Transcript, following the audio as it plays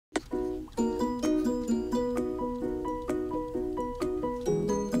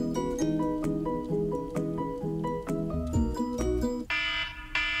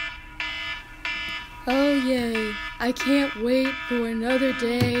I can't wait for another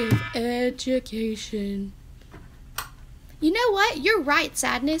day of education. You know what? You're right,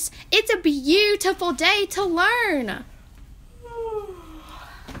 Sadness. It's a beautiful day to learn.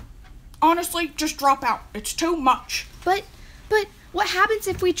 Honestly, just drop out. It's too much. But what happens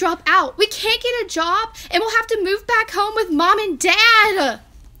if we drop out? We can't get a job and we'll have to move back home with Mom and Dad.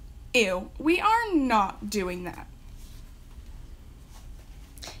 Ew, we are not doing that.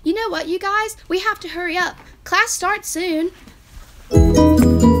 You know what, you guys? We have to hurry up. Class starts soon.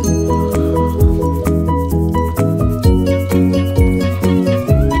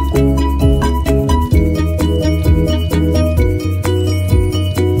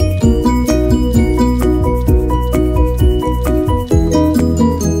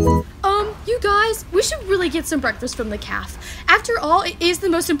 You guys, we should really get some breakfast from the caf. After all, it is the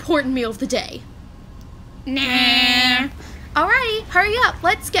most important meal of the day. Nah. Alrighty, hurry up.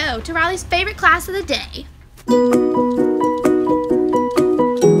 Let's go to Riley's favorite class of the day.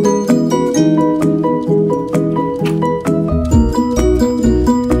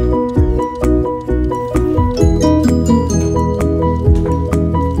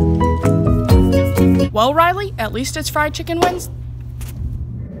 Well, Riley, at least it's fried chicken Wednesday.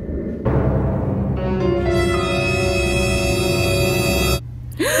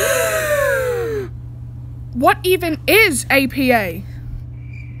 What even is APA?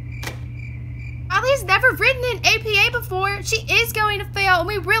 Riley's never written an APA before. She is going to fail, and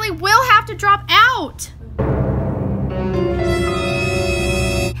we really will have to drop out.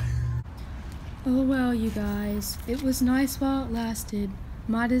 Oh well, you guys. It was nice while it lasted.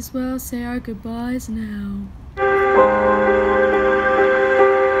 Might as well say our goodbyes now.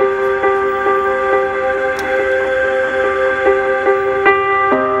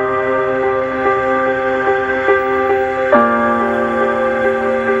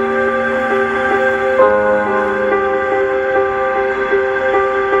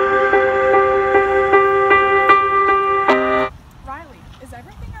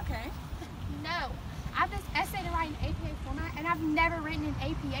 Never written an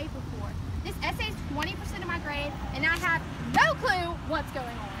APA before. This essay is 20% of my grade, and I have no clue what's going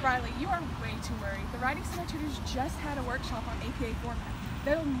on. Riley, you are way too worried. The Writing Center tutors just had a workshop on APA format.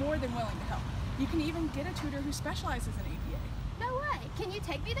 They're more than willing to help. You can even get a tutor who specializes in APA. No way. Can you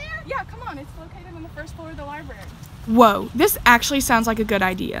take me there? Yeah, come on. It's located on the first floor of the library. Whoa, this actually sounds like a good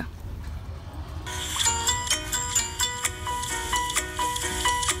idea.